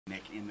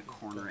Nick in the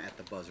corner at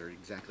the buzzer,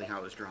 exactly how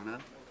it was drawn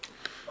up?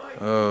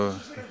 Uh,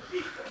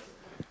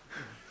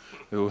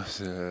 it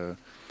was uh,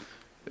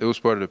 it was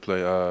part of the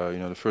play.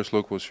 The first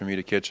look was for me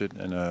to catch it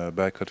and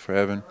back cut for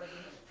Evan,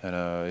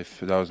 and if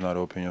that was not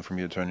open, for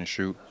me to turn and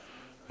shoot.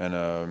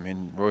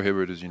 And Roy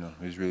Hibbert is,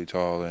 he's really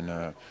tall, and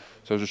so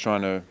I was just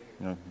trying to,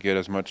 get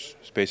as much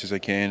space as I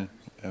can,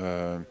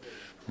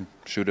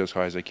 shoot as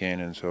high as I can,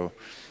 and so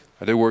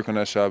I did work on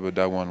that shot, but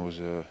that one was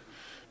a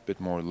bit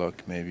more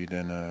luck maybe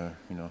than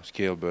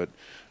skill. But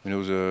it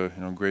was a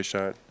great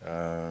shot.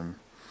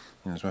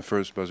 It's my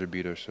first buzzer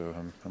beater, so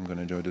I'm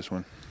gonna enjoy this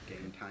one.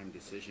 Game time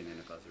decision in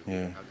a buzzer beater.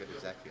 Yeah. How good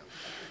does that feel?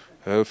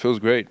 It feels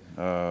great.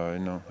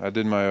 I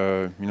did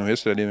my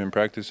yesterday I didn't even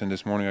practice, and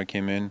this morning I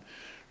came in.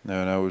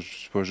 And I was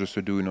supposed just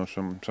to do,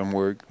 some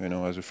work,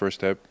 as a first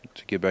step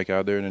to get back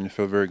out there, and it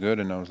felt very good.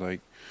 And I was like,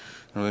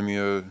 let me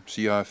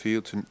see how I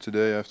feel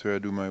today after I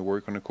do my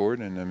work on the court,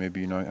 and then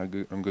maybe,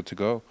 I'm good to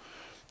go.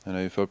 And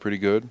it felt pretty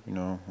good. It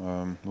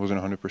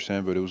wasn't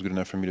 100%, but it was good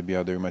enough for me to be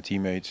out there with my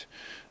teammates.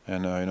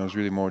 And it was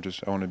really more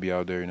just I want to be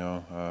out there.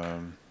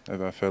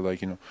 I felt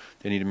like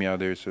they needed me out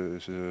there. It's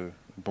a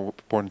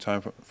important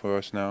time for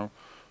us now.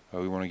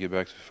 We want to get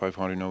back to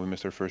 500. We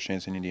missed our first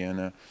chance in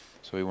Indiana,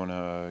 so we want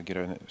to get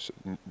our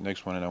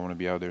next one, and I want to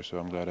be out there. So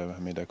I'm glad I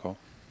made that call.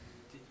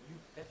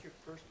 That's your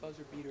first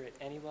buzzer beater at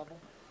any level?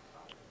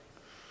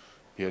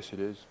 Yes, it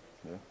is.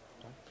 Yeah,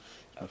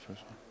 it's my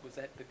first one. Was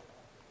that the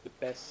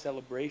best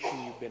celebration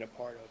you've been a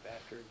part of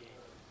after a game?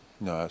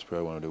 No, that's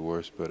probably one of the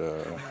worst, but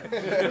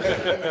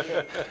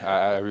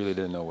I really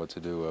didn't know what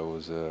to do. I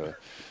was,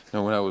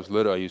 when I was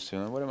little, I used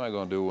to, what am I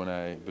going to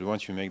do but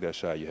once you make that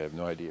shot, you have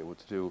no idea what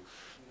to do.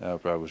 I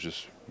probably was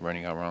just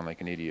running around like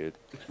an idiot.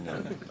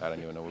 I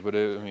don't even know. But,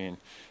 in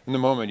the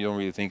moment, you don't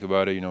really think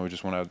about it. You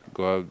just want to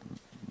go out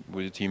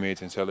with your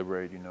teammates and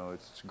celebrate.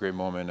 It's a great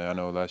moment. I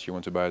know last year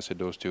when Tobias hit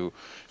those two,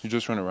 you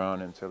just run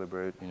around and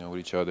celebrate, with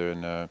each other.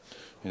 And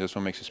that's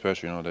what makes it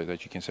special,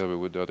 that you can celebrate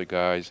with the other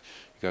guys.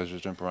 You guys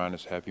just jump around.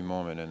 It's a happy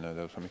moment, and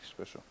that's what makes it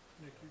special.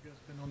 Nick, you guys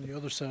have been on the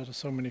other side of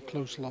so many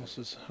close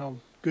losses. How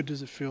good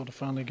does it feel to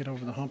finally get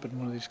over the hump in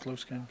one of these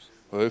close games?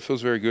 Well, it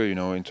feels very good,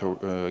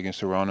 against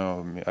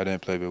Toronto. I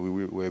didn't play, but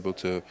we were able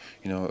to,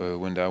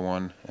 win that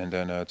one. And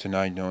then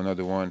tonight,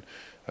 another one,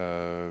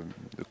 the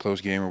close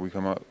game where we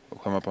come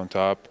up on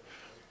top.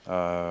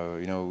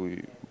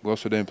 We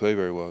also didn't play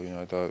very well.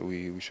 I thought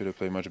we should have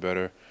played much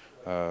better,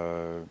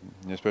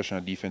 especially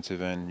on the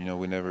defensive end.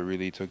 We never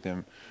really took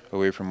them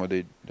away from what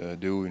they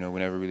do. We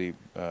never really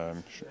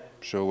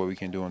show what we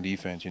can do on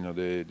defense.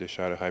 They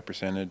shot a high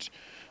percentage.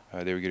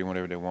 They were getting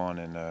whatever they want,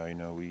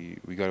 and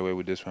we got away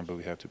with this one, but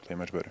we have to play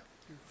much better.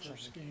 Your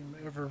first game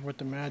ever with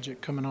the Magic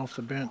coming off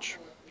the bench.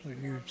 Are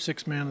you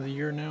sixth man of the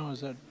year now?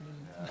 Is that?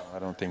 I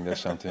don't think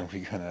that's something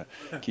we're gonna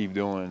keep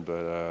doing,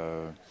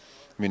 but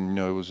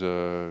it was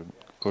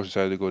coach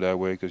decided to go that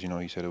way because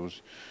he said it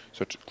was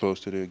such close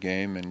to the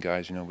game, and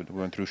guys, we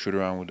went through shoot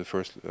around with the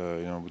first,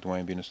 with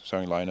Dwayne being the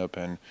starting lineup,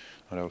 and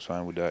I was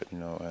fine with that,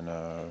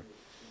 and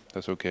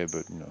that's okay,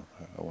 but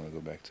I want to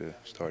go back to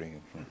starting.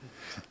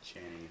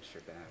 Channing and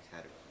Shabazz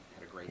had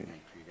a great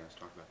night for you guys.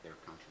 Talk about their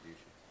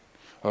contribution.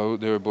 Oh,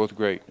 they were both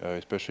great,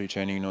 especially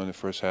Channing. In the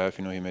first half,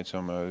 he made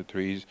some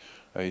threes.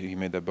 He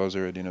made that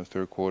buzzer at the end of the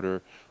third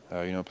quarter.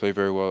 Played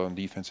very well on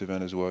defensive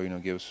end as well.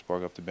 Gave us a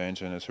spark off the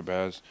bench. And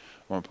Shabazz,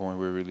 at one point,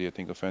 we were really, I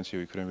think, offensive.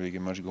 We couldn't really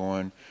get much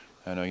going.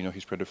 And he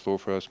spread the floor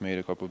for us, made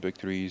a couple of big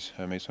threes,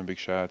 made some big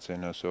shots,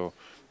 and so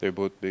they're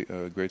both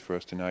great for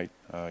us tonight.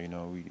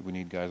 We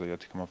need guys like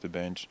that to come off the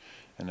bench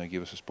and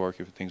give us a spark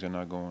if things are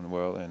not going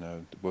well,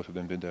 and both of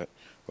them did that.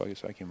 Well, I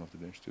guess I came off the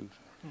bench too.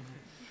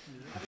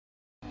 So.